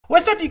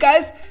What's up, you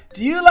guys?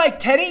 Do you like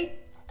Teddy?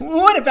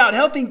 What about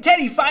helping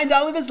Teddy find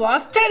all of his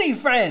lost Teddy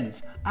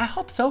friends? I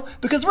hope so,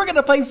 because we're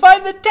gonna play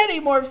Find the Teddy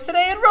Morphs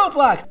today in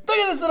Roblox. Look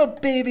at this little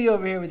baby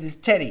over here with his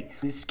Teddy.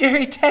 This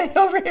scary Teddy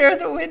over here at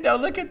the window.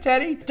 Look at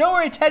Teddy. Don't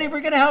worry, Teddy,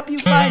 we're gonna help you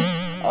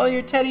find all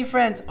your Teddy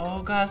friends.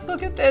 Oh gosh,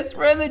 look at this.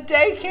 We're in the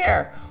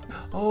daycare.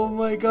 Oh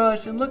my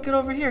gosh, and look at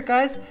over here,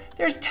 guys.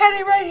 There's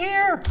Teddy right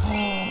here.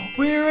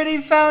 We already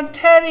found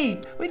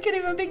Teddy. We can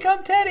even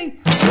become Teddy.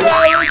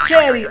 Hello,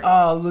 Teddy.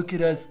 Oh, look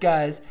at us,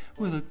 guys.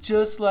 We look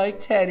just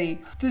like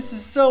Teddy. This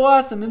is so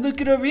awesome. And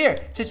look at over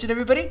here. Attention,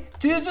 everybody.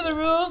 These are the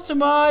rules to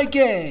my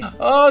game.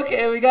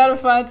 Okay, we gotta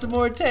find some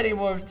more Teddy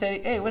Morphs, Teddy.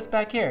 Hey, what's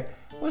back here?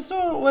 What's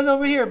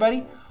over here,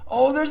 buddy?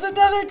 Oh, there's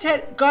another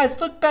Teddy. Guys,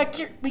 look back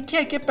here. We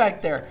can't get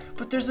back there,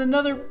 but there's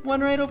another one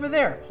right over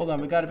there. Hold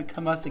on, we gotta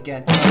become us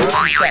again.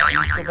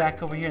 Let's go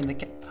back over here in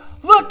the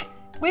Look,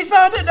 we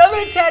found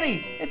another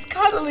Teddy. It's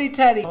Cuddly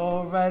Teddy.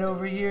 Oh, right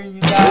over here,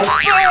 you guys.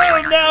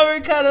 Oh, now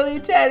we're Cuddly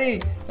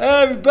Teddy.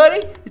 Hey,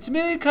 everybody, it's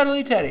me,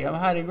 Cuddly Teddy. I'm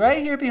hiding right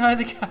here behind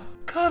the couch.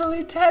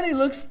 Cuddly Teddy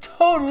looks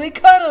totally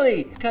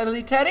cuddly.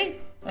 Cuddly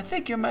Teddy, I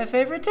think you're my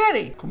favorite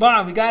Teddy. Come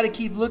on, we gotta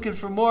keep looking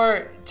for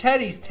more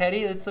Teddies,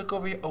 Teddy. Let's look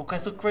over here. Oh,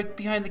 guys, look right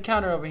behind the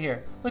counter over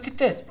here. Look at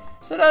this.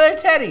 It's another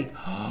Teddy.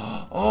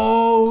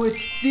 Oh,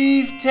 it's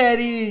Thief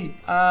Teddy.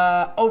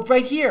 Oh,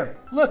 right here.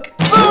 Look.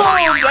 Boom,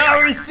 now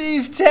we're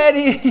Thief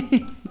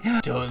Teddy.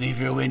 Don't leave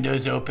your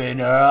windows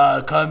open or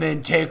I'll come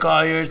and take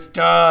all your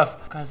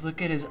stuff. Guys,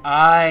 look at his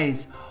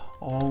eyes.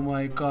 Oh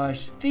my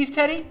gosh. Thief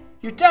Teddy,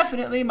 you're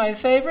definitely my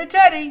favorite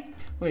Teddy.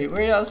 Wait,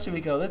 where else should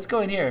we go? Let's go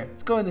in here.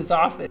 Let's go in this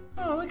office.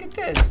 Oh, look at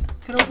this.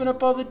 Can open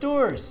up all the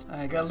doors.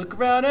 I gotta look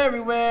around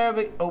everywhere.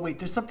 But oh wait,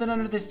 there's something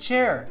under this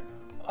chair.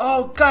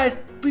 Oh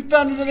guys, we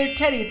found another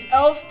Teddy. It's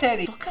Elf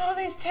Teddy. Look at all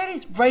these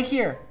Teddies right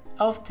here.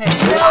 Elf Teddy.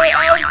 No,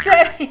 Elf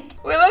Teddy.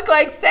 We look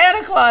like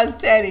Santa Claus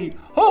Teddy.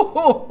 Ho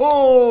ho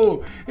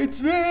ho!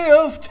 It's me,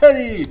 Elf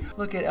Teddy.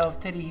 Look at Elf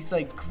Teddy. He's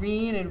like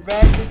green and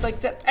red, just like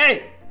Santa.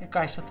 Hey, that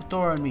guy shut the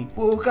door on me.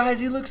 Whoa,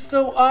 guys, he looks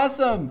so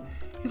awesome.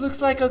 He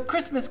looks like a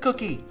Christmas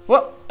cookie.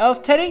 Whoa,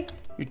 Elf Teddy,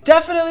 you're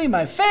definitely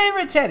my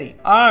favorite Teddy.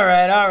 All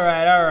right.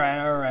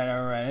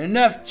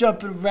 Enough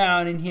jumping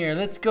around in here.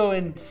 Let's go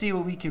and see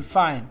what we can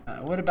find.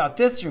 What about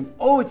this room?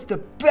 Oh, it's the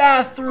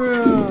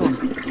bathroom.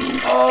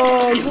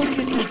 Oh, look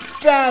at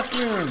this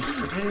bathroom. It's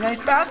a pretty nice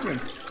bathroom.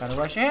 Gotta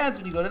wash your hands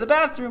when you go to the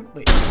bathroom.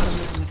 Wait, let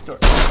me open this door.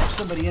 There's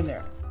somebody in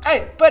there.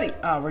 Hey, buddy.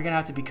 Oh, we're gonna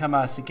have to become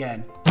us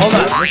again. Hold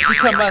on, let's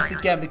become us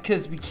again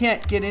because we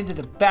can't get into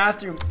the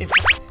bathroom if...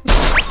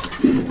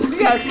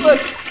 Guys, look.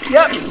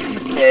 Yep.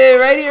 Hey,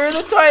 right here in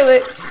the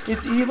toilet.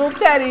 It's Evil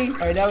Teddy. All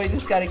right, now we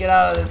just got to get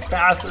out of this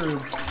bathroom.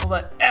 Hold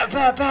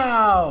on.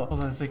 Pow. Hold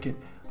on a second.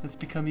 Let's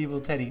become Evil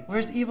Teddy.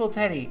 Where's Evil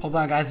Teddy? Hold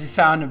on, guys. We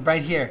found him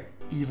right here.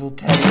 Evil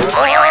Teddy.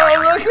 Oh,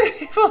 look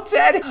at Evil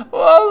Teddy.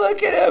 Oh,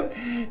 look at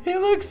him. He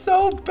looks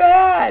so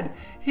bad.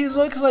 He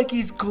looks like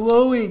he's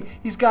glowing.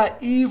 He's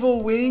got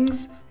evil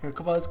wings. Here,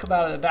 come on. Let's come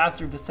out of the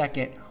bathroom a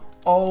second.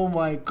 Oh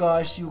my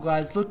gosh, you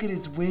guys, look at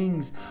his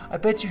wings. I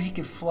bet you he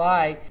could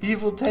fly.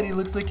 Evil Teddy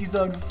looks like he's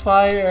on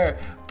fire,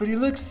 but he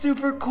looks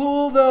super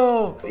cool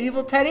though.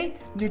 Evil Teddy,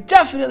 you're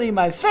definitely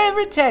my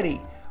favorite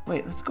Teddy.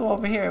 Wait, let's go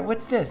over here.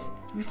 What's this?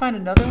 Did we find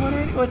another one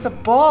already? Oh, it's a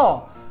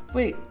ball.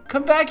 Wait,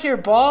 come back here,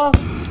 ball.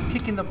 He's just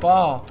kicking the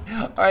ball.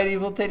 All right,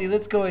 Evil Teddy,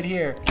 let's go in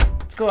here.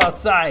 Let's go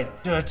outside.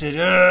 Guys,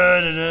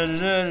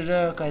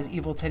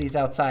 Evil Teddy's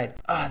outside.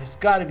 There's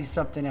gotta be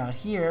something out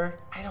here.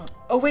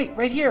 Oh wait,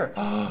 right here.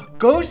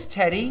 Ghost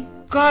Teddy.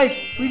 Guys,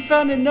 we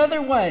found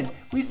another one.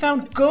 We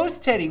found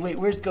Ghost Teddy. Wait,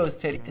 where's Ghost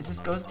Teddy? Is this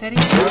Ghost Teddy?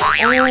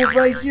 Oh,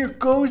 right here,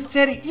 Ghost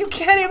Teddy. You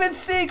can't even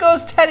see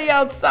Ghost Teddy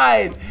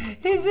outside.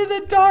 He's in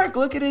the dark.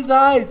 Look at his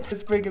eyes.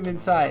 Let's bring him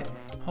inside.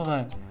 Hold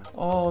on.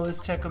 Oh,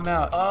 let's check him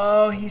out.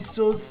 Oh, he's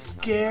so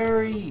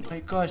scary. My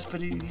gosh, but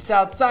he's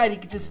outside. He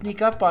can just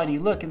sneak up on you.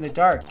 Look, in the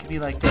dark. Could be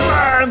like,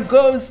 I'm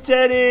Ghost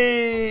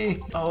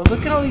Teddy. Oh,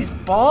 look at all these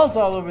balls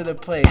all over the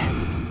place.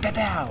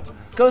 Pow.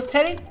 Ghost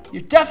Teddy,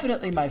 you're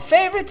definitely my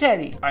favorite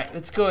Teddy. All right,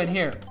 let's go in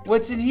here.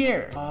 What's in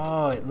here?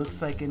 Oh, it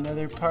looks like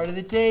another part of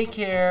the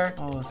daycare.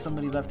 Oh,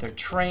 somebody left their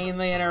train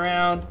laying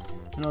around.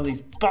 And all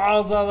these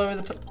balls all over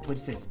the place.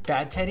 What's this,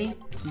 Bad Teddy?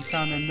 We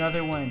found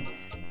another one.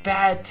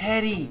 Bad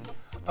Teddy.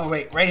 Oh,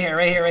 wait, right here.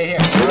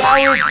 Now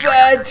we're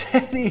Bad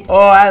Teddy. Oh,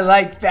 I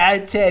like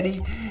Bad Teddy.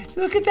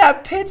 Look at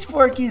that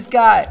pitchfork he's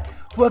got.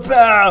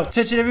 Whoop-ow.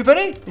 Attention,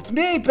 everybody. It's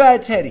me,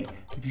 Bad Teddy.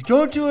 If you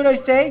don't do what I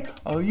say,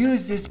 I'll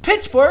use this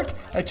pitchfork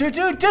to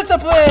do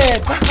discipline.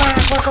 Quack, quack,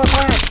 quack, quack,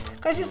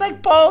 quack. Guys, he's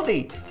like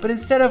Baldy, but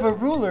instead of a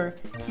ruler,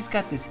 he's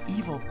got this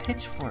evil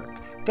pitchfork.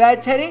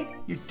 Bad Teddy,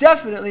 you're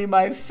definitely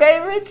my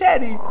favorite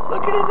Teddy.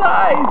 Look at his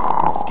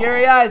eyes.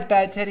 Scary eyes,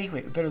 Bad Teddy.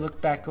 Wait, we better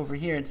look back over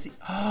here and see.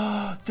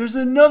 Oh, there's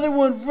another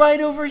one right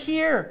over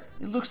here.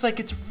 It looks like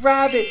it's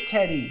Rabbit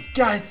Teddy.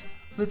 Guys,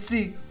 let's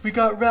see. We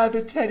got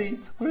Rabbit Teddy.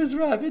 Where's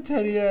Rabbit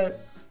Teddy at?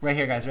 Right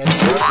here, guys. Ready?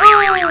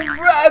 Boom!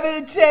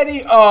 Rabbit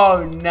Teddy.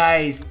 Oh,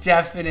 nice.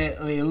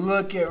 Definitely.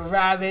 Look at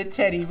Rabbit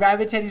Teddy.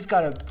 Rabbit Teddy's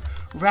got a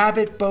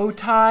rabbit bow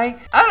tie.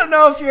 I don't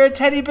know if you're a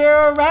teddy bear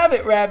or a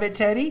rabbit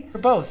Teddy. Or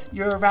both.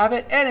 You're a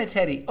rabbit and a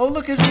teddy. Oh,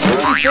 look, there's a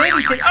little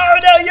baby teddy. Oh,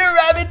 no, you're a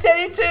rabbit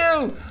teddy,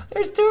 too.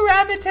 There's 2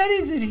 rabbit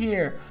teddies in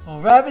here. Oh,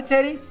 rabbit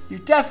teddy, you're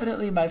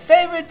definitely my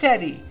favorite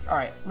teddy. All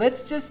right,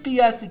 let's just be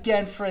us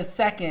again for a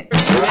second.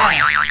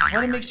 I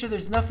want to make sure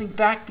there's nothing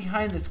back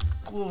behind this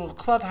little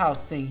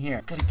clubhouse thing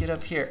here. Gotta get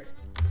up here.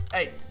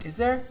 Hey, is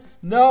there?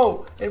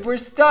 No, we're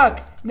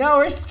stuck. No,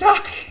 we're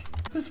stuck.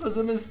 This was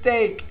a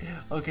mistake.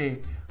 Okay,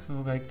 we'll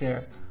go back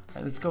there. All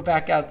right, let's go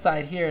back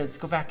outside here. Let's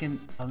go back in.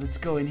 Let's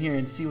go in here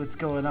and see what's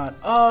going on.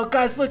 Oh,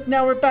 guys, look,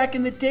 now we're back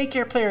in the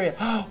daycare play area.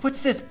 Oh,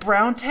 what's this,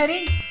 brown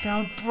teddy?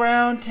 Found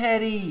brown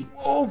teddy.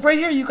 Oh, right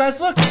here, you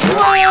guys, look.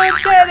 Brown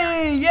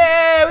teddy.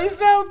 Yeah, we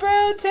found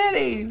brown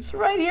teddy. It's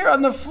right here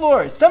on the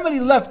floor. Somebody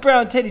left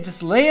brown teddy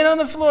just laying on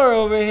the floor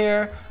over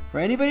here for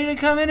anybody to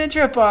come in and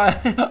trip on.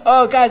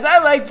 Oh, guys, I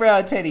like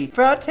brown teddy.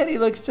 Brown teddy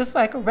looks just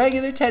like a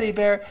regular teddy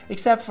bear,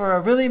 except for a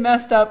really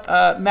messed up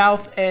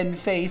mouth and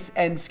face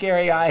and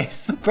scary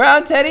eyes.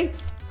 Brown teddy,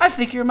 I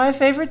think you're my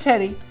favorite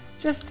teddy.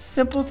 Just a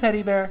simple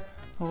teddy bear.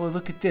 Oh,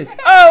 look at this.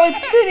 Oh,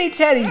 it's Mini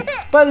Teddy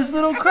by this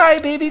little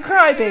crybaby.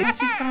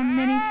 We found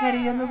Mini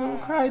Teddy and the little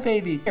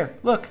crybaby. Here,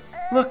 look.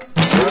 Look.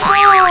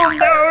 Boom!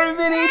 No,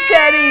 Mini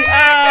Teddy!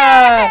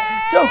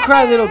 Ah! Don't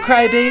cry, little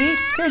crybaby.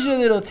 Here's your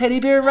little teddy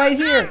bear right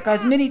here.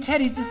 Guys, Mini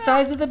Teddy's the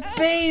size of the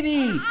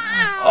baby.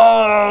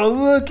 Oh,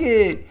 look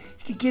it.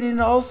 He can get in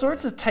all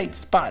sorts of tight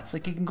spots.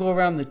 Like he can go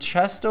around the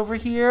chest over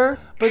here.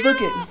 But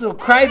look at this little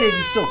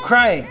crybaby's still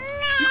crying.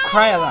 You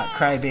cry a lot,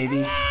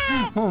 crybaby.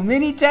 Oh,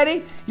 Mini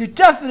Teddy, you're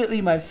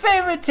definitely my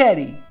favorite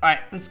teddy. All right,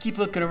 let's keep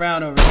looking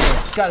around over here.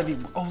 It's gotta be.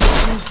 Oh,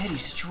 look, Mini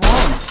Teddy's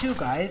strong too,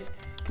 guys.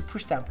 Can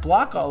push that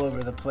block all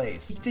over the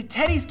place. The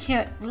teddies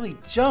can't really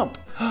jump.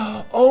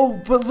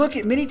 Oh, but look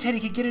at Mini Teddy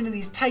can get into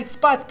these tight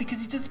spots because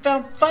he just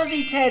found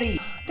Fuzzy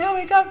Teddy. Now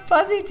we got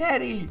Fuzzy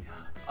Teddy.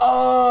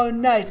 Oh,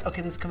 nice.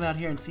 Okay, let's come out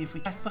here and see if we...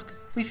 Guys, look.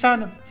 We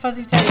found him.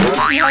 Fuzzy Teddy. He's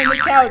behind the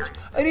couch.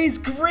 And he's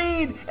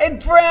green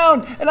and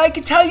brown. And I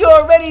can tell you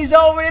already, he's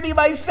already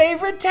my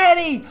favorite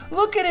teddy.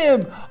 Look at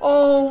him.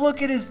 Oh,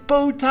 look at his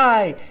bow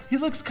tie. He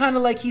looks kind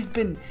of like he's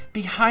been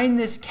behind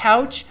this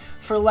couch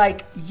for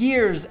like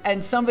years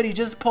and somebody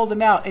just pulled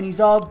him out and he's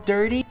all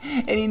dirty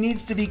and he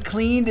needs to be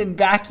cleaned and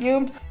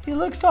vacuumed. He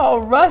looks all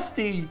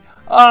rusty.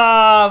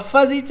 Ah,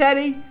 Fuzzy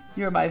Teddy,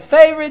 you're my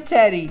favorite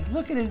teddy.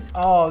 Look at his,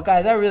 oh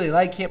guys, I really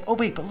like him. Oh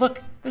wait, but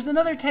look, there's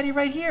another teddy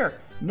right here.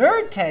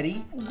 Nerd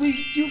Teddy?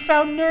 You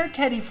found Nerd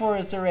Teddy for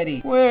us already.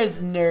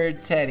 Where's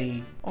Nerd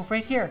Teddy? Oh,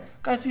 right here.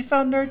 Guys, we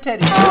found Nerd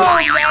Teddy. Oh,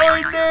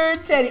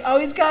 Nerd Teddy. Oh,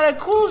 he's got a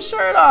cool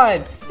shirt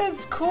on. It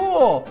says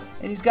cool.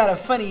 And he's got a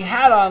funny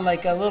hat on,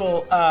 like a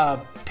little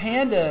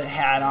panda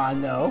hat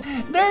on, though.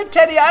 Nerd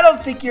Teddy, I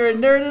don't think you're a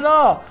nerd at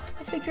all.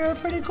 I think you're a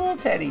pretty cool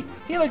teddy.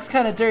 He looks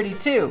kind of dirty,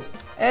 too.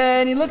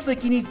 And he looks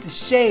like he needs to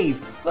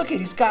shave. Look at,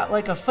 he's got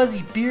like a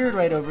fuzzy beard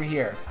right over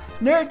here.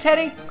 Nerd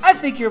Teddy, I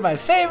think you're my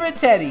favorite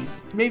teddy.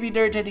 Maybe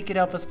Nerd Teddy could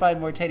help us find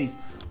more teddies.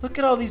 Look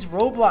at all these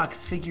Roblox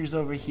figures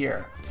over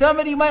here.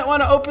 Somebody might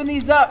want to open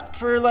these up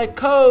for like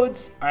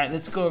codes. All right,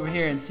 let's go over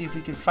here and see if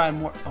we can find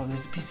more. Oh,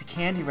 there's a piece of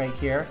candy right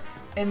here.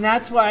 And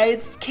that's why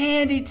it's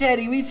Candy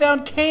Teddy. We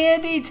found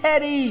Candy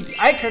Teddy.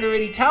 I could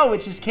already tell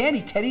which is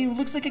Candy Teddy. Who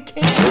looks like a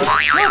candy.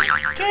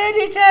 Look,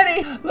 Candy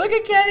Teddy. Look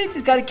at Candy.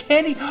 He's got a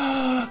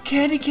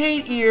candy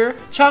cane ear,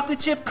 chocolate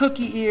chip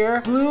cookie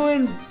ear, blue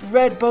and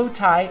red bow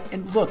tie.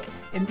 And look,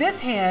 in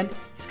this hand,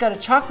 he's got a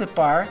chocolate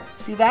bar.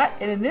 See that?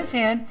 And in this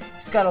hand,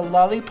 he's got a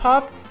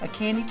lollipop, a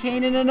candy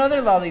cane, and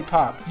another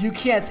lollipop. You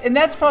can't, and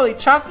that's probably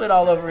chocolate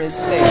all over his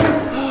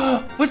face.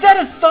 Was that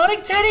a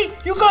Sonic Teddy?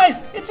 You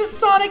guys, it's a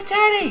Sonic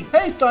Teddy.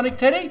 Hey, Sonic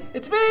Teddy,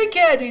 it's me,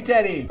 Candy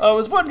Teddy. I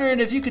was wondering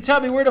if you could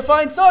tell me where to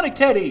find Sonic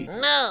Teddy.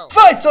 No.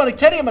 Fine, Sonic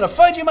Teddy, I'm gonna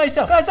find you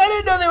myself. Guys, I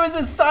didn't know there was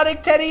a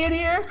Sonic Teddy in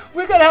here.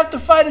 We're gonna have to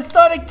find a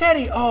Sonic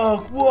Teddy.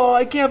 Oh, whoa,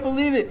 I can't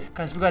believe it.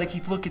 Guys, we gotta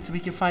keep looking so we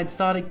can find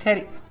Sonic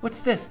Teddy.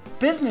 What's this?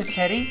 Business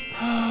Teddy?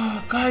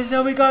 Guys,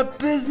 now we got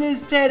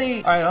Business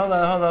Teddy. All right,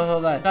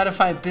 hold on. Gotta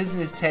find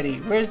Business Teddy.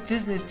 Where's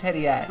Business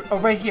Teddy at? Oh,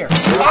 right here.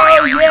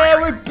 Oh, yeah,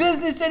 we're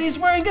Business Teddy. He's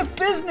wearing a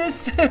business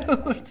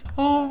suit.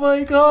 Oh,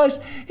 my gosh.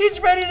 He's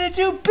ready to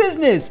do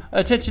business.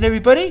 Attention,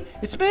 everybody.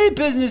 It's me,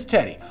 Business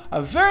Teddy. I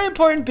have very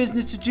important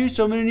business to do,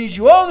 so I'm gonna need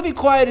you all to be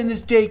quiet in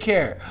this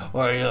daycare,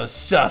 or you'll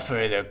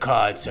suffer the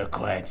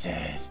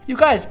consequences. You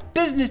guys,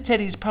 Business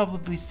Teddy's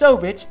probably so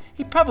rich,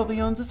 he probably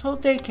owns this whole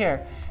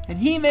daycare. And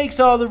he makes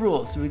all the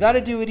rules, so we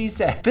gotta do what he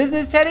said.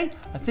 Business Teddy,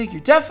 I think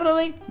you're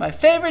definitely my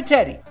favorite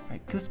teddy. All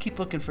right, let's keep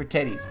looking for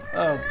teddies.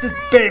 Oh, this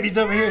baby's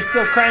over here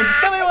still crying. Does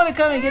somebody want to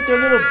come and get their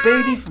little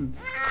baby from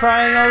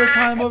crying all the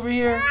time over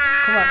here?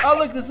 Come on. Oh,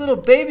 look, this little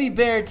baby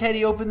bear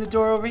teddy opened the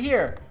door over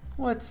here.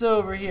 What's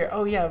over here?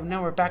 Oh, yeah,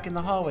 now we're back in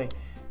the hallway.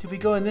 Did we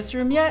go in this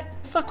room yet?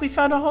 Look, we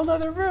found a whole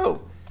other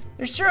room.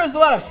 There sure is a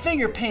lot of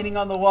finger painting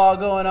on the wall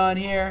going on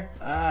here.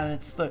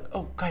 Let's look.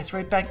 Oh, guys,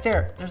 right back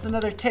there. There's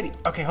another teddy.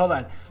 Okay, hold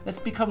on. Let's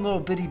become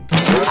little baby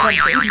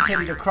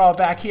Teddy to crawl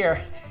back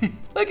here.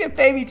 Look at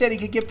baby Teddy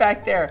can get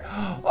back there.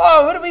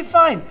 Oh, what did we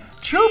find?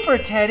 Trooper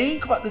Teddy.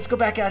 Come on, let's go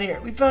back out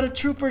here. We found a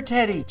Trooper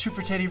Teddy.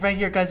 Trooper Teddy right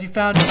here, guys. We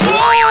found him.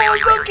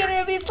 Oh, look at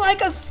him. He's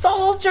like a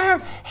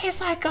soldier.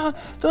 He's like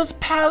those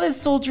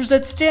palace soldiers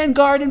that stand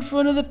guard in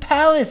front of the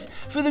palace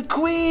for the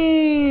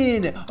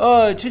queen.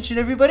 Attention,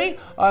 everybody.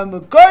 I'm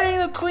guarding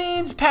the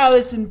queen's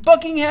palace in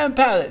Buckingham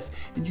Palace,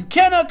 and you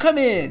cannot come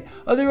in.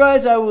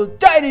 Otherwise, I will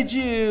indict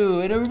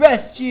you and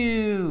arrest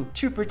you.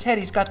 Trooper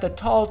Teddy's got the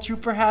tall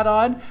trooper hat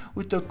on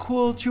with the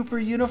cool trooper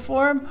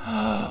uniform.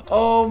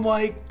 Oh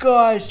my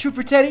gosh,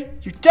 Trooper Teddy,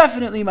 you're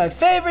definitely my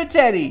favorite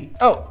Teddy.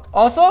 Oh,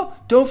 also,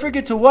 don't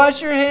forget to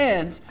wash your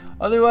hands.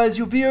 Otherwise,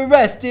 you'll be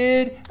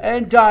arrested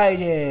and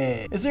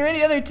indicted. Is there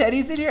any other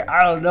Teddies in here?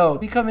 I don't know.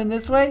 We come in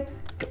this way.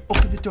 Go,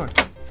 open the door.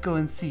 Let's go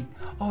and see.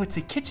 Oh, it's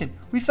a kitchen.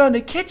 We found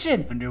a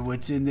kitchen. Wonder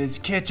what's in this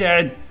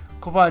kitchen.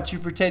 Come on,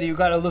 Trooper Teddy. You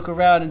gotta look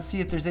around and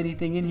see if there's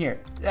anything in here.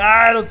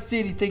 I don't see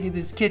anything in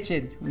this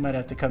kitchen. We might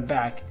have to come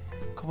back.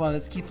 Come on,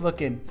 let's keep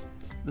looking.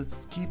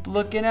 Let's keep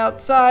looking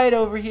outside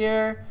over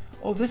here.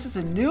 Oh, this is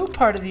a new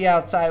part of the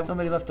outside.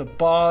 Somebody left a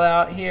ball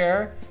out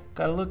here.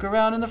 Gotta look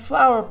around in the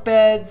flower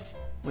beds.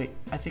 Wait,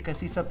 I think I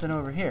see something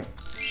over here.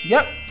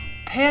 Yep,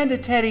 Panda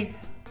Teddy.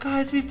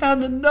 Guys, we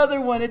found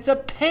another one. It's a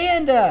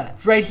panda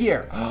right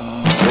here.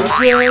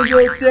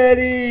 Panda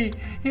Teddy.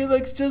 He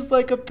looks just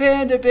like a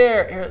panda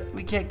bear. Here,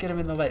 we can't get him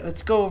in the light.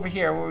 Let's go over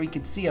here where we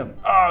can see him.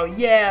 Oh,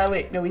 yeah.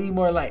 Wait, no, we need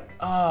more light.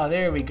 Oh,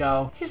 there we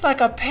go. He's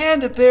like a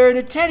panda bear and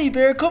a teddy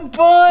bear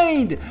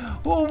combined.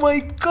 Oh, my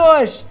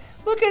gosh.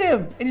 Look at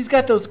him. And he's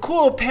got those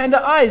cool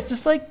panda eyes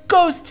just like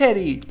Ghost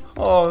Teddy.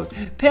 Oh,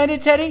 Panda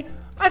Teddy,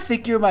 I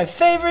think you're my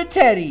favorite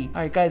Teddy.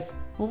 All right, guys.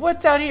 Well,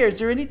 what's out here? Is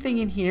there anything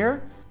in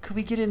here? Could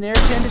we get in there,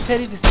 Panda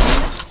Teddy, to see?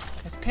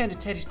 This Panda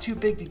Teddy's too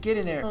big to get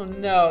in there. Oh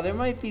no, there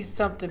might be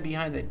something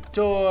behind the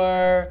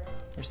door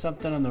or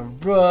something on the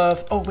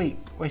roof. Oh wait,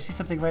 I see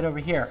something right over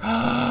here.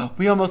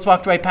 We almost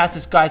walked right past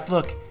this, guys.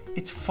 Look,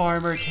 it's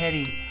Farmer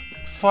Teddy.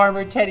 It's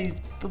Farmer Teddy's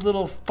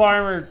little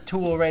farmer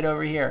tool right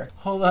over here.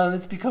 Hold on,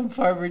 let's become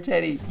Farmer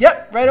Teddy.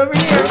 Yep, right over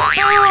here.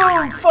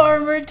 Boom,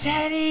 Farmer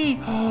Teddy.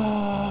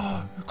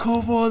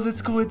 Come on,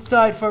 let's go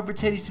inside, Farmer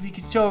Teddy, so we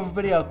can show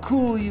everybody how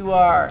cool you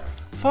are.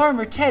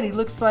 Farmer Teddy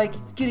looks like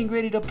he's getting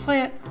ready to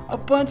plant a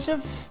bunch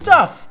of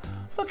stuff.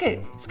 Look at,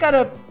 he's got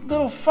a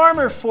little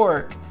farmer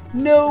fork.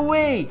 No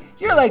way,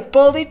 you're like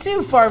Baldy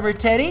too, Farmer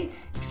Teddy,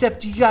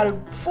 except you got a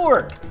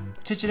fork.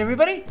 Attention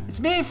everybody, it's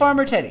me,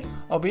 Farmer Teddy.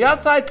 I'll be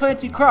outside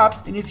planting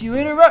crops, and if you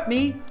interrupt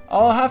me,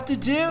 I'll have to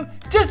do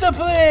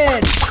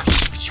discipline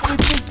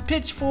with this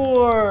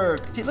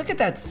pitchfork. See, look at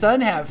that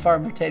sun hat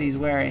Farmer Teddy's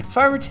wearing.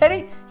 Farmer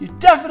Teddy, you're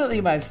definitely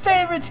my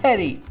favorite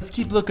Teddy. Let's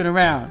keep looking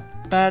around.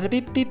 Look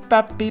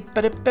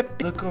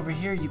over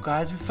here, you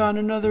guys. We found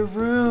another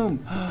room.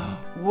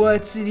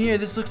 What's in here?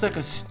 This looks like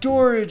a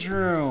storage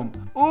room.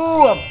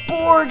 Ooh, a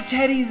Borg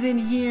Teddy's in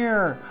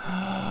here.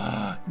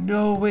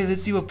 No way.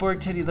 Let's see what Borg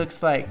Teddy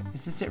looks like.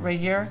 Is this it right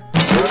here?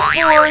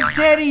 Borg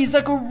Teddy. He's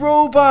like a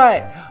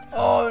robot.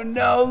 Oh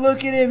no,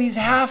 look at him. He's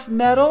half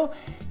metal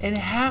and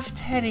half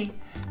Teddy.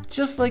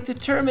 Just like the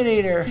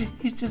Terminator.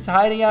 He's just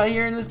hiding out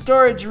here in the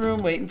storage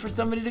room waiting for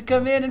somebody to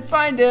come in and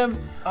find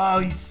him. Oh,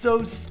 he's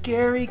so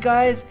scary,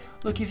 guys.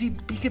 Look, if he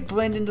could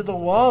blend into the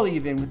wall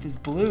even with his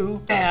blue.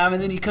 Bam,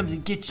 and then he comes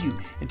and gets you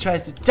and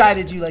tries to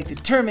die to you like the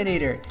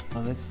Terminator.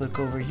 Well, let's look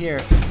over here.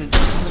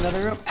 It's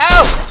another room.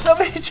 Ow!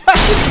 Somebody tried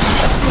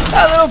to...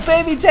 That little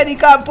baby Teddy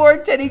got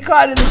Borg Teddy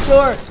caught in the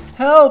door.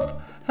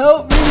 Help!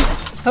 Help me!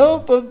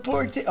 Help,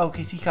 Borg Teddy.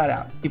 Okay, he got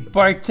out. Hey,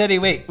 Borg Teddy,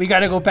 wait. We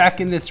gotta go back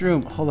in this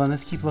room. Hold on,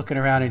 let's keep looking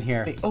around in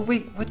here. Wait, oh,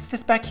 wait, what's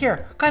this back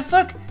here? Guys,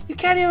 look. You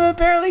can't even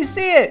barely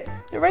see it.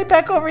 They're right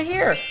back over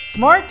here.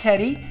 Smart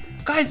Teddy.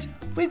 Guys,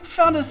 we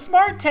found a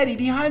Smart Teddy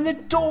behind the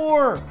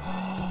door.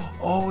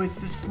 Oh, it's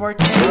the Smart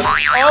Teddy.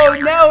 Oh,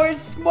 now we're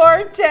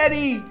Smart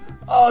Teddy.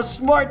 Oh,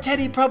 Smart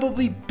Teddy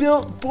probably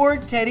built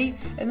Borg Teddy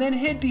and then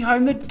hid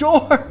behind the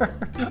door.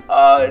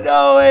 Oh,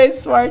 no way,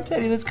 Smart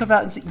Teddy. Let's come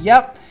out and see.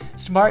 Yep,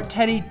 Smart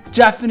Teddy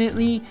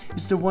definitely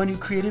is the one who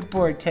created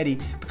Borg Teddy.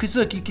 Because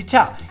look, you can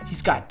tell.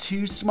 He's got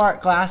 2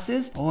 smart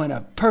glasses. Oh, and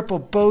a purple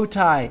bow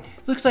tie.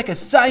 Looks like a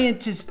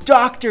scientist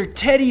Dr.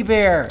 Teddy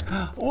Bear.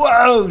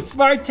 Whoa,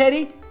 Smart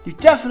Teddy, you're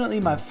definitely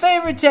my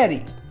favorite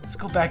Teddy. Let's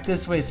go back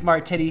this way,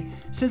 Smart Teddy.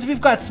 Since we've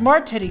got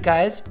Smart Teddy,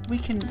 guys, we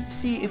can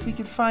see if we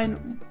can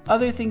find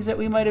other things that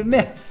we might have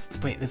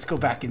missed. Wait, let's go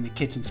back in the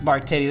kitchen,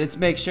 Smart Teddy. Let's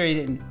make sure he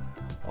didn't...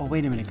 Oh,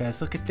 wait a minute,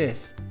 guys. Look at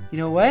this. You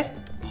know what?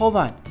 Hold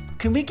on.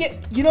 Can we get...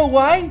 You know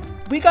why?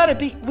 We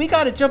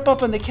gotta jump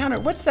up on the counter.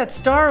 What's that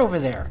star over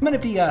there? I'm gonna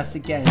be us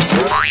again.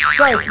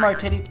 Sorry, Smart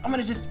Teddy.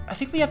 I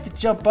think we have to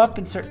jump up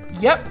and start...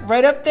 Yep,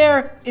 right up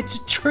there. It's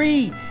a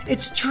tree.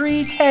 It's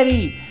Tree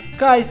Teddy.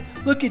 Guys,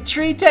 look at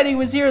Tree Teddy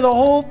was here the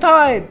whole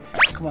time.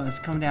 Right, come on, let's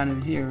come down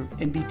in here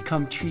and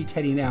become Tree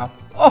Teddy now.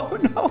 Oh,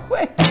 no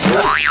way.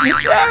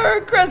 There,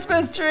 a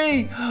Christmas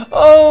tree.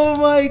 Oh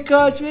my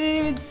gosh, we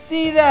didn't even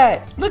see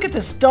that. Look at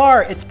the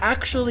star. It's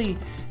actually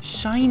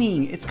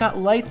shining. It's got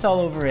lights all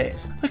over it.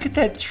 Look at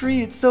that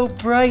tree. It's so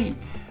bright.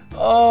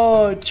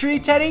 Oh, Tree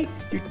Teddy,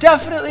 you're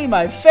definitely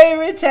my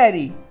favorite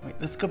Teddy. Wait,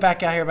 let's go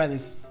back out here by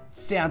this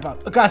stand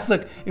up. Oh, guys,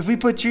 look. If we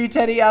put Tree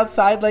Teddy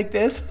outside like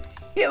this,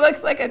 he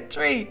looks like a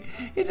tree.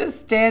 He's just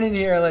standing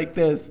here like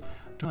this.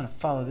 I don't want to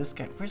follow this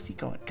guy. Where's he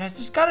going? Guys,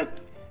 there's got to...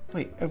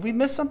 Wait, have we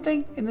missed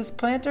something in this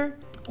planter?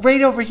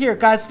 Right over here,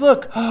 guys,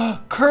 look.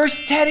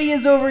 Cursed Teddy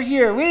is over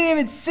here. We didn't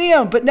even see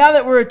him, but now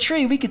that we're a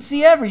tree, we can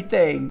see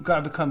everything.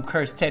 Gotta become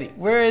Cursed Teddy.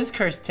 Where is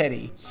Cursed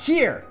Teddy?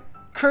 Here.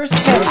 Cursed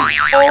Teddy.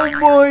 Oh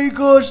my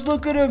gosh,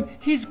 look at him.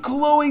 He's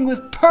glowing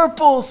with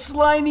purple,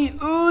 slimy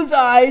ooze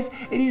eyes,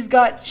 and he's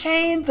got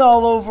chains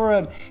all over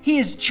him. He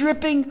is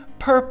dripping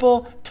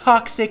purple,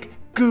 toxic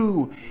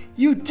goo.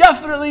 You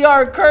definitely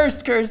are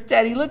cursed, Cursed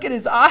Teddy. Look at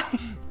his eyes.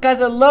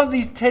 Guys, I love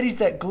these teddies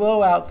that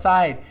glow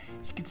outside.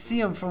 You can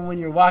see them from when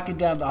you're walking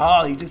down the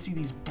hall. You just see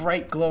these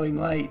bright glowing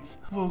lights.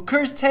 Well,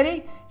 Cursed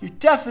Teddy, you're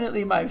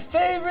definitely my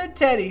favorite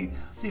teddy.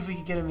 Let's see if we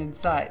can get him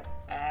inside.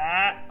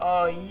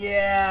 Oh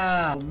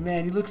yeah. Oh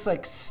man, he looks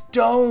like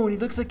stone. He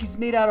looks like he's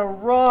made out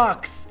of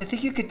rocks. I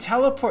think you could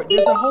teleport.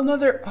 There's a whole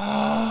nother,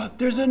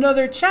 there's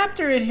another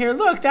chapter in here.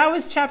 Look, that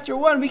was chapter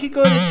 1. We could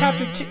go to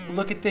chapter 2.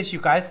 Look at this, you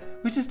guys.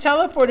 We just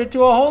teleported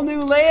to a whole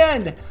new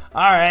land.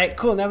 All right,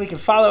 cool. Now we can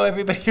follow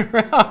everybody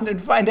around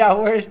and find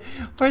out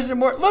where's there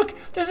more. Look,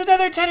 there's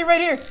another Teddy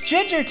right here.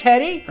 Ginger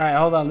Teddy. All right,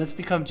 hold on. Let's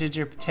become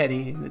Ginger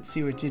Teddy. Let's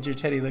see what Ginger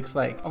Teddy looks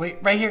like. Oh wait,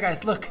 right here,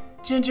 guys. Look,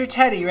 Ginger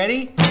Teddy.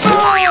 Ready?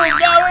 Oh,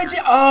 now we're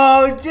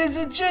it's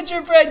a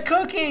gingerbread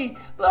cookie.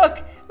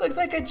 Look, looks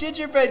like a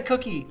gingerbread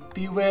cookie.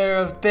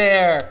 Beware of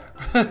bear.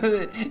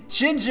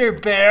 Ginger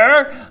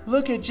bear.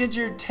 Look at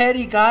Ginger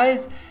Teddy,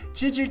 guys.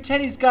 Ginger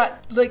Teddy's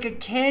got like a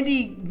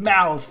candy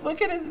mouth.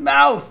 Look at his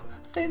mouth.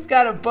 He's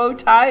got a bow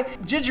tie.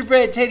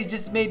 Gingerbread Teddy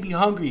just made me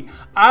hungry.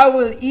 I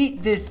will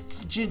eat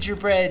this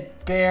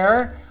gingerbread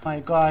bear. Oh my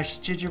gosh,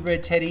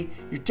 Gingerbread Teddy,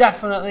 you're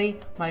definitely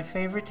my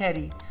favorite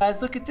Teddy.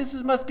 Guys, look at this.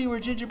 This must be where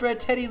Gingerbread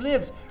Teddy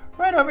lives.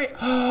 Right over here.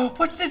 Oh,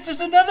 what's this?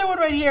 There's another one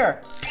right here.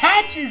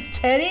 Patches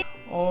Teddy.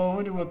 Oh, I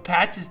wonder what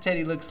Patches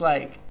Teddy looks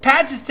like.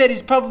 Patches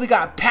Teddy's probably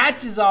got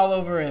patches all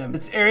over him.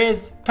 There he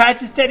is.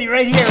 Patches Teddy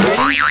right here.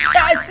 Ready?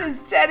 Patches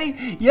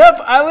Teddy.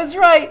 Yep, I was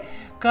right.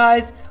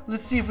 Guys,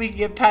 let's see if we can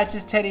get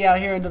Patches Teddy out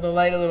here into the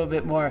light a little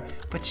bit more.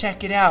 But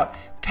check it out.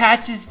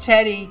 Patches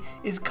Teddy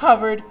is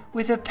covered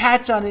with a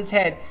patch on his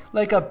head,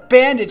 like a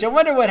bandage. I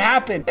wonder what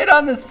happened. And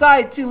on the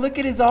side, too. Look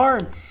at his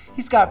arm.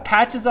 He's got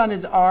patches on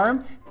his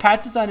arm,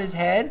 patches on his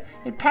head,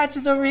 and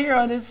patches over here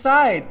on his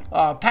side.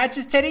 Oh,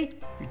 Patches Teddy,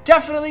 you're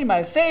definitely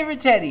my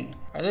favorite Teddy.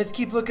 All right, let's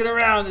keep looking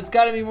around. There's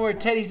got to be more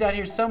Teddies out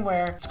here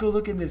somewhere. Let's go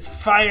look in this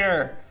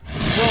fire.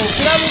 Whoa,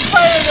 get out of the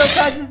fire though,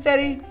 Patches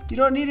Teddy. You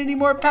don't need any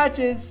more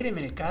patches. Wait a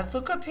minute, guys,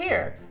 look up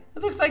here.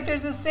 It looks like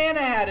there's a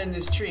Santa hat in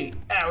this tree.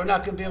 We're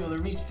not gonna be able to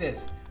reach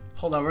this.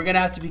 Hold on, we're gonna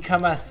have to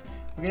become us.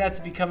 We're gonna have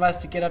to become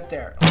us to get up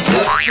there.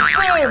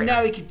 Boom!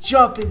 Now we can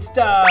jump and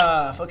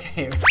stuff.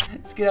 Okay,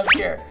 let's get up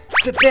here.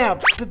 Bam,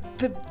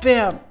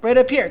 bam, right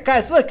up here.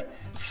 Guys, look,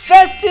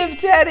 Festive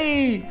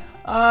Teddy.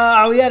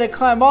 We had to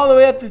climb all the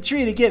way up the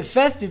tree to get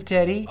Festive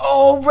Teddy.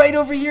 Oh, right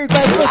over here,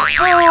 guys. Look,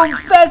 boom,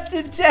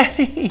 Festive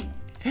Teddy.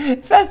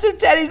 Festive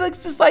Teddy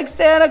looks just like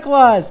Santa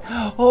Claus.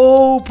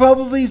 Oh,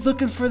 probably he's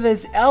looking for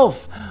this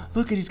elf.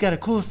 Look, he's got a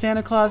cool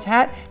Santa Claus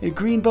hat and a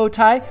green bow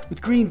tie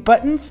with green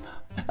buttons.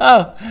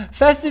 Oh,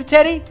 Festive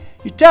Teddy,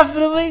 you're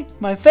definitely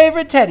my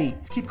favorite Teddy.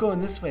 Let's keep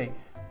going this way.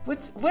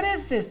 What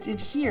is this in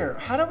here?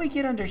 How do we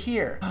get under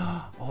here?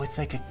 Oh, it's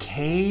like a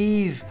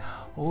cave.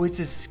 Oh, it's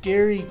a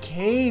scary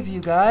cave,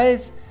 you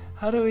guys.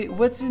 How do we,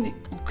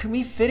 can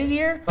we fit in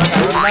here?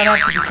 Okay, we might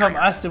have to become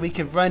us so we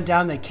can run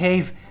down the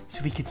cave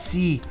so we can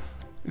see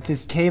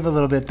this cave a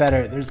little bit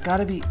better. There's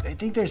gotta be, I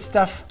think there's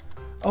stuff.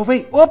 Oh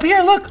wait, oh, up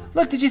here,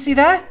 look, did you see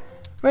that?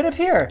 Right up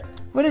here.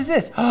 What is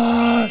this?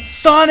 Oh,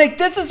 Sonic,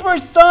 this is where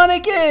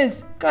Sonic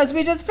is. Guys,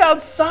 we just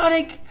found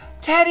Sonic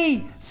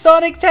Teddy.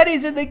 Sonic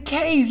Teddy's in the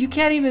cave. You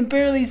can't even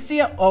barely see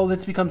him. Oh,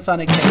 let's become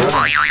Sonic Teddy.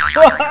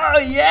 Oh,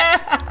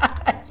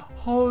 yeah.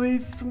 Holy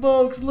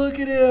smokes, look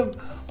at him.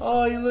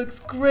 Oh, he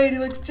looks great. He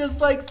looks just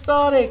like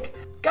Sonic.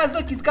 Guys,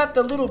 look, he's got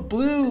the little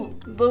blue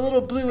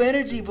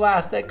energy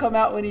blast that come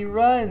out when he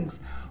runs.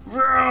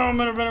 I'm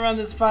gonna run around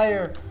this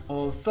fire.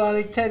 Oh,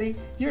 Sonic Teddy,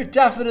 you're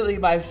definitely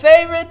my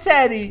favorite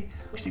Teddy.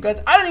 You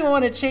guys, I don't even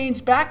want to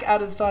change back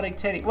out of Sonic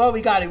Teddy. Well, we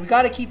got it. We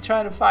got to keep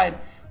trying to find.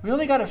 We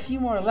only got a few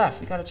more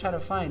left. We got to try to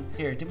find.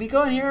 Here, did we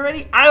go in here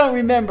already? I don't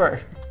remember.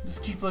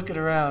 Just keep looking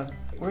around.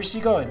 Where's she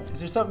going? Is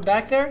there something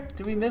back there?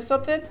 Did we miss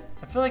something?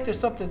 I feel like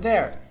there's something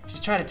there. She's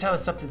trying to tell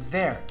us something's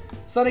there.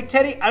 Sonic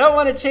Teddy, I don't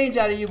want to change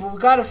out of you, but we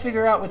got to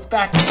figure out what's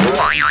back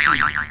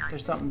there.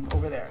 There's something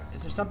over there.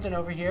 Is there something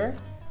over here?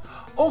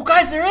 Oh,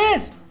 guys, there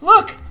is.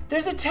 Look.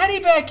 There's a teddy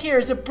back here.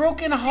 It's a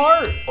broken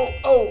heart.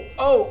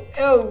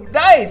 Oh,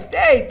 nice.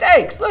 Hey,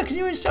 thanks. Look,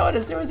 she was showing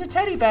us there was a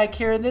teddy back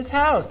here in this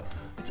house.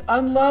 It's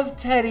Unloved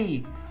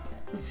Teddy.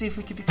 Let's see if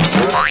we can become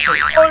Unloved Teddy.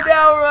 Oh,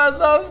 now we're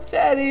Unloved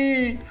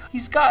Teddy.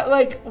 He's got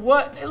like,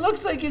 what? It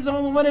looks like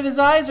one of his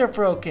eyes are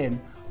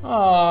broken.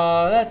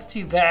 Oh, that's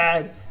too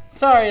bad.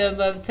 Sorry,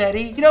 Unloved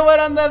Teddy. You know what,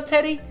 Unloved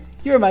Teddy?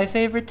 You're my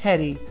favorite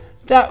Teddy.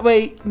 That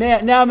way,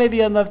 man, now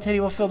maybe Unloved Teddy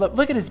will fill up.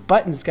 Look at his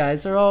buttons,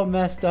 guys. They're all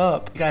messed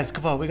up. Guys,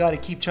 come on. We got to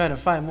keep trying to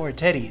find more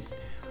Teddies.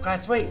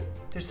 Guys, wait.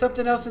 There's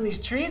something else in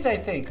these trees, I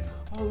think.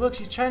 Oh, look,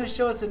 she's trying to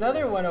show us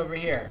another one over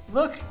here.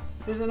 Look,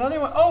 there's another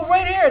one. Oh,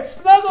 right here, it's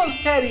Snuggles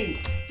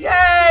Teddy.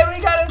 Yay,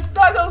 we got a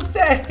Snuggles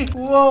Teddy.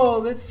 Whoa,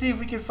 let's see if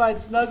we can find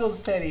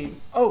Snuggles Teddy.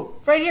 Oh,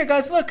 right here,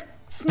 guys, look.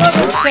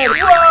 Snuggles Teddy.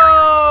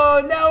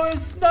 Whoa, now we're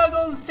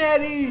Snuggles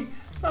Teddy.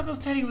 Snuggles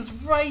Teddy was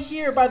right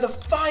here by the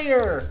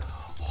fire.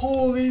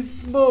 Holy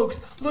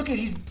smokes, look at,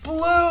 he's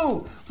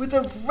blue with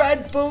a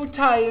red bow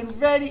tie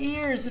and red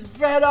ears and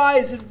red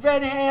eyes and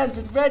red hands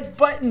and red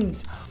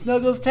buttons.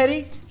 Snuggles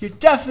Teddy, you're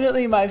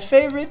definitely my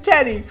favorite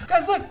Teddy.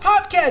 Guys, look,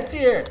 Popcat's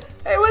here.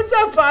 Hey, what's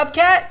up,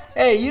 Popcat?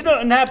 Hey, you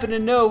don't happen to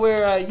know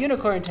where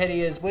Unicorn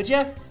Teddy is, would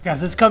ya?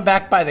 Guys, let's come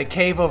back by the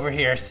cave over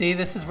here. See,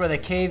 this is where the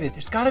cave is.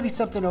 There's gotta be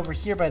something over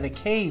here by the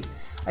cave.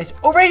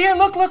 Oh, right here,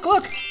 look, look,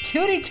 look.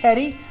 Cutie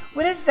Teddy,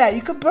 what is that?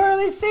 You could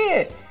barely see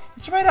it.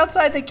 It's right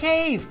outside the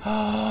cave.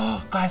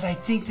 Oh, guys, I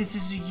think this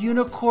is a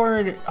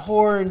unicorn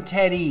horn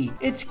Teddy.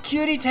 It's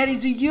Cutie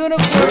Teddy's a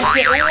unicorn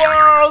Teddy.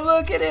 Whoa,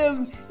 look at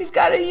him. He's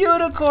got a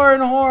unicorn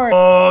horn.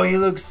 Oh, he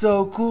looks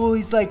so cool.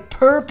 He's like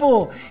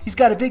purple. He's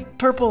got a big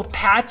purple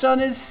patch on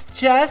his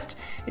chest,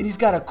 and he's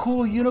got a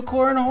cool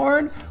unicorn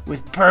horn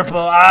with purple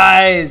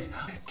eyes.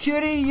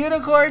 Cutie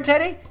unicorn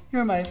Teddy,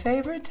 you're my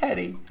favorite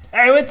Teddy.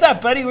 Hey, what's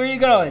up, buddy? Where are you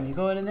going? You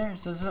going in there?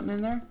 Is there something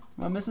in there?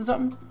 Am I missing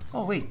something?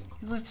 Oh, wait.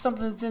 There's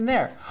something that's in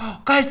there.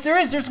 Oh, guys,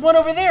 there's one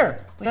over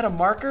there. We got a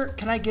marker.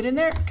 Can I get in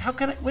there? How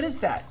can I? What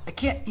is that? I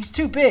can't. He's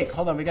too big.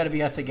 Hold on. We got to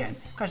be us again.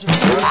 Gosh, there's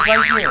something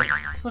right here.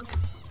 Look.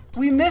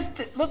 We missed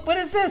it. Look, what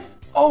is this?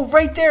 Oh,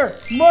 right there.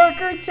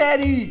 Marker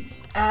Teddy.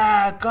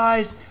 Ah,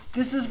 guys,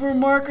 this is where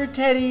Marker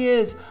Teddy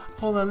is.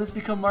 Hold on, let's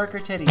become Marker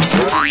Teddy.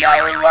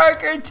 Now we're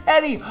Marker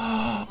Teddy.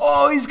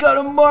 Oh, he's got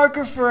a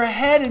marker for a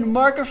head and a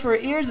marker for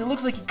ears. It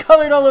looks like he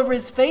colored all over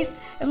his face.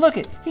 And look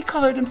it, he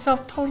colored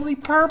himself totally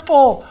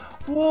purple.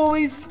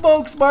 Holy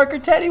smokes, Marker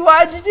Teddy,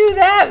 why'd you do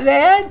that,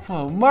 man?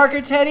 Oh,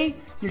 Marker Teddy,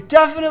 you're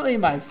definitely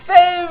my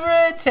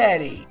favorite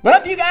Teddy.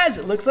 Well, you guys,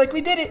 it looks like we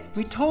did it.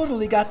 We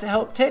totally got to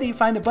help Teddy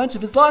find a bunch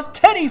of his lost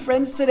Teddy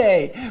friends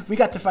today. We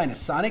got to find a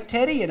Sonic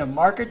Teddy and a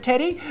Marker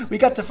Teddy. We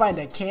got to find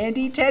a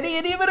Candy Teddy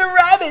and even a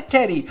Rabbit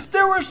Teddy.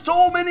 There were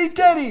so many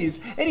Teddys.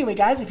 Anyway,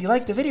 guys, if you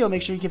liked the video,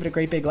 make sure you give it a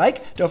great big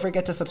like. Don't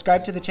forget to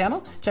subscribe to the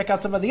channel. Check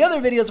out some of the other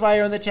videos while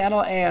you're on the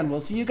channel, and we'll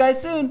see you guys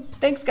soon.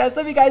 Thanks, guys.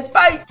 Love you guys.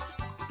 Bye.